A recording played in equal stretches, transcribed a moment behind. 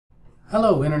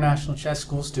Hello, International Chess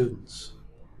School students.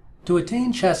 To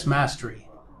attain chess mastery,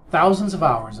 thousands of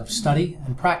hours of study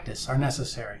and practice are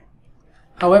necessary.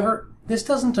 However, this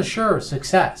doesn't assure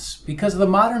success because the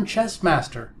modern chess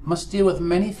master must deal with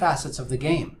many facets of the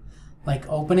game, like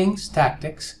openings,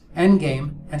 tactics,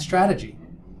 endgame, and strategy.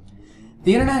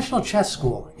 The International Chess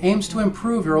School aims to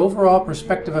improve your overall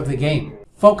perspective of the game,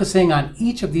 focusing on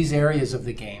each of these areas of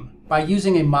the game by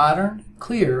using a modern,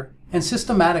 clear, and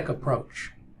systematic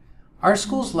approach. Our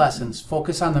school's lessons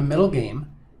focus on the middle game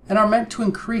and are meant to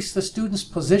increase the student's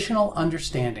positional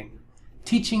understanding,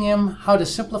 teaching him how to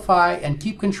simplify and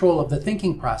keep control of the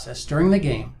thinking process during the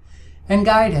game, and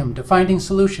guide him to finding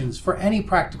solutions for any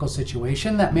practical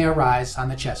situation that may arise on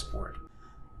the chessboard.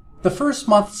 The first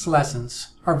month's lessons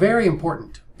are very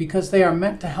important because they are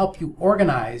meant to help you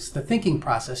organize the thinking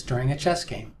process during a chess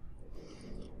game.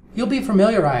 You'll be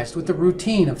familiarized with the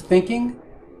routine of thinking,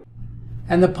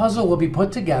 and the puzzle will be put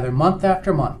together month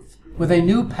after month with a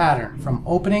new pattern from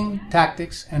opening,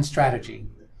 tactics, and strategy.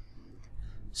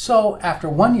 So, after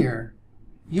 1 year,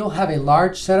 you'll have a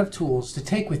large set of tools to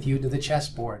take with you to the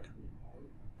chessboard.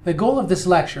 The goal of this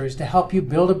lecture is to help you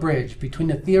build a bridge between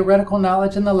the theoretical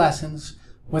knowledge in the lessons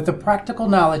with the practical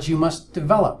knowledge you must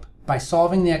develop by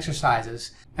solving the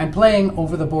exercises and playing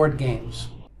over-the-board games.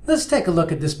 Let's take a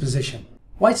look at this position.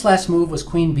 White's last move was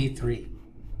Queen b3.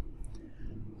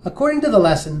 According to the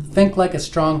lesson, Think Like a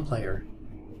Strong Player,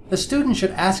 the student should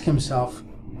ask himself,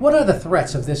 what are the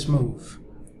threats of this move?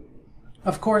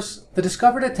 Of course, the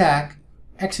discovered attack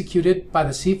executed by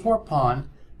the c4 pawn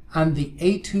on the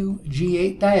a2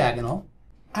 g8 diagonal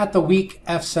at the weak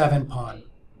f7 pawn.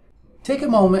 Take a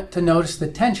moment to notice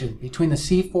the tension between the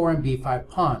c4 and b5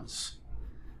 pawns.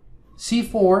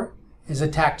 c4 is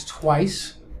attacked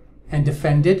twice and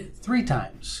defended 3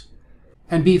 times,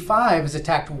 and b5 is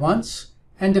attacked once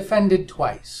and defended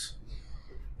twice.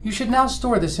 You should now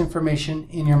store this information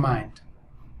in your mind.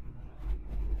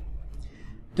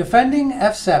 Defending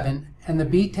f7 and the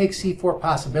b takes c4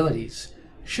 possibilities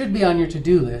should be on your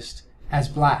to-do list as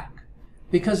black,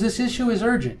 because this issue is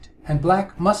urgent and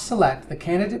black must select the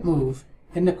candidate move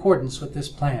in accordance with this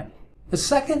plan. The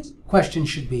second question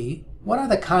should be, what are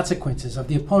the consequences of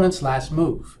the opponent's last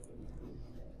move?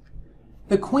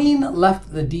 The queen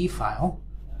left the d file,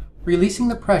 releasing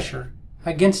the pressure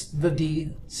against the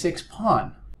d6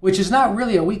 pawn, which is not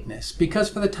really a weakness because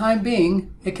for the time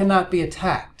being it cannot be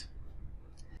attacked.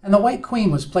 And the white queen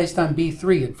was placed on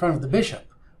b3 in front of the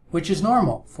bishop, which is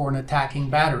normal for an attacking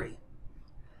battery.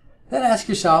 Then ask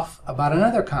yourself about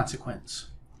another consequence.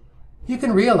 You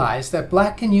can realize that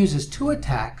black can use his 2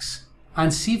 attacks on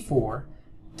c4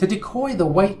 to decoy the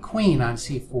white queen on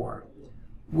c4,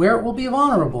 where it will be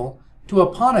vulnerable to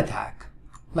a pawn attack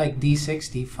like d6,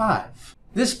 d5.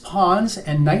 This pawns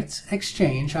and knights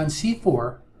exchange on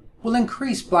c4 will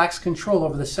increase black's control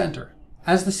over the center,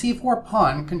 as the c4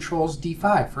 pawn controls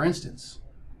d5, for instance.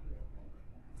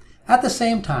 At the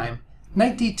same time,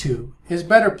 knight d2 is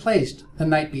better placed than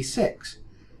knight b6,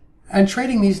 and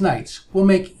trading these knights will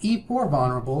make e4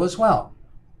 vulnerable as well.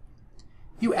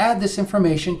 You add this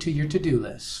information to your to-do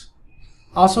list,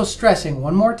 also stressing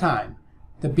one more time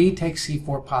the b takes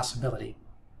c4 possibility.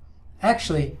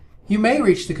 Actually, you may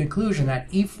reach the conclusion that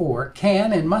e4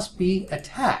 can and must be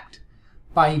attacked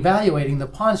by evaluating the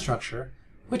pawn structure,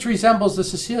 which resembles the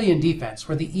Sicilian defense,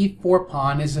 where the e4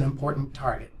 pawn is an important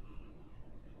target.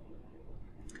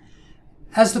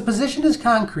 As the position is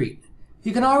concrete,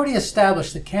 you can already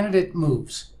establish the candidate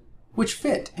moves which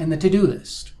fit in the to-do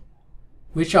list,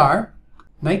 which are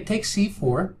knight takes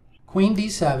c4, queen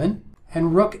d7,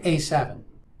 and rook a7.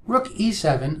 Rook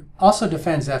e7 also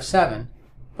defends f7,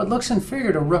 but looks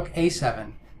inferior to rook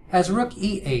a7, as rook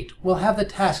e8 will have the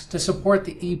task to support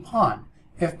the e-pawn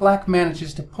if black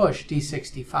manages to push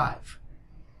d6, d5.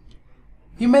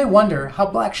 You may wonder how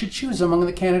black should choose among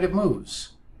the candidate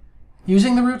moves.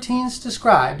 Using the routines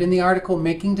described in the article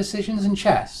Making Decisions in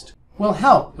Chess will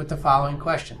help with the following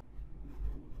question.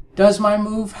 Does my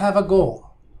move have a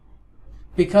goal?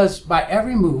 Because by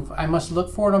every move I must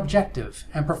look for an objective,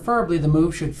 and preferably the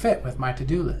move should fit with my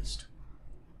to-do list.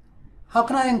 How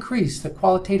can I increase the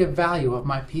qualitative value of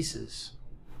my pieces?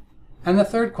 And the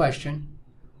third question,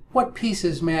 what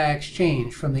pieces may I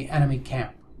exchange from the enemy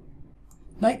camp?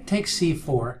 Knight takes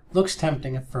c4 looks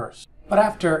tempting at first, but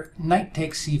after knight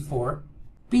takes c4,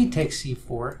 b takes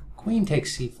c4, queen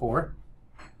takes c4,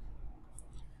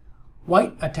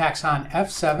 white attacks on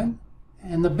f7,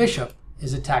 and the bishop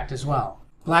is attacked as well.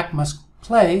 Black must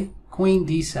play queen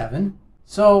d7,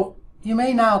 so you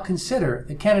may now consider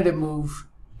the candidate move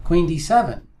queen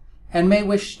d7, and may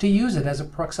wish to use it as a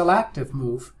proxylactive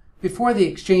move before the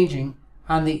exchanging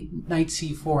on the knight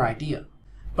c4 idea.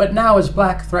 But now as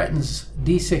black threatens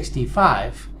d6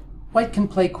 d5, white can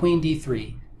play queen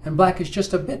d3, and black is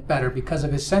just a bit better because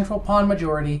of his central pawn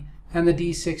majority and the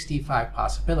d6 d5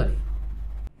 possibility.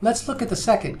 Let's look at the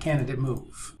second candidate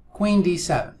move, queen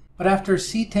d7. But after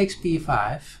c takes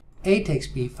b5, a takes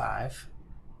b5,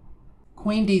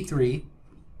 queen d3,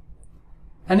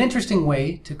 an interesting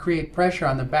way to create pressure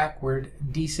on the backward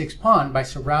d6 pawn by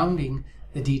surrounding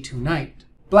the d2 knight,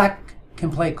 black can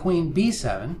play queen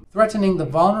b7, threatening the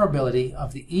vulnerability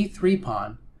of the e3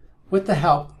 pawn with the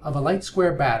help of a light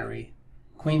square battery,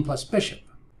 queen plus bishop,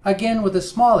 again with a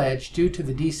small edge due to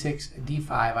the d6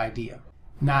 d5 idea.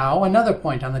 Now another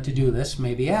point on the to-do list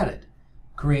may be added.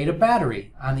 Create a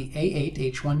battery on the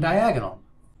a8 h1 diagonal.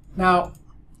 Now,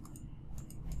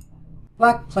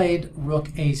 black played rook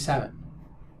a7.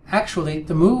 Actually,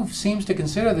 the move seems to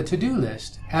consider the to-do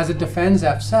list as it defends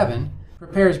f7,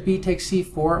 prepares b takes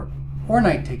c4 or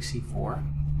knight takes c4,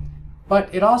 but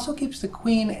it also keeps the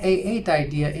queen a8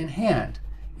 idea in hand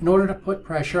in order to put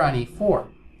pressure on e4.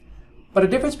 But a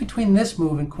difference between this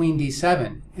move and queen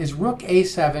d7 is rook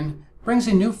a7 brings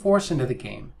a new force into the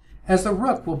game, as the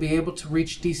rook will be able to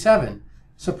reach d7,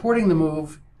 supporting the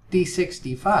move d6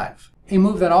 d5, a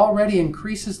move that already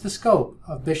increases the scope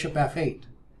of bishop f8.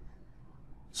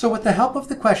 So with the help of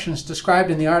the questions described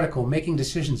in the article Making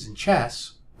Decisions in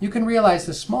Chess, you can realize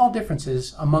the small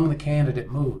differences among the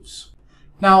candidate moves.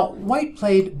 Now, white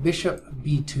played bishop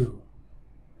b2,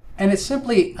 and it's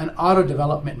simply an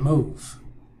auto-development move.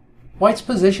 White's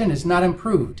position is not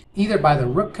improved either by the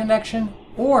rook connection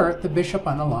or the bishop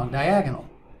on the long diagonal.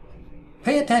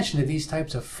 Pay attention to these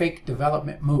types of fake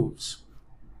development moves.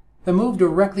 The move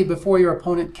directly before your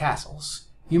opponent castles,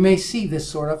 you may see this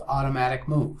sort of automatic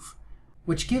move,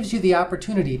 which gives you the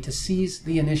opportunity to seize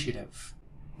the initiative.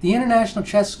 The International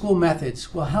Chess School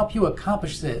methods will help you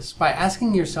accomplish this by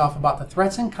asking yourself about the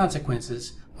threats and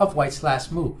consequences of white's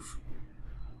last move.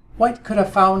 White could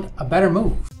have found a better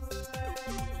move.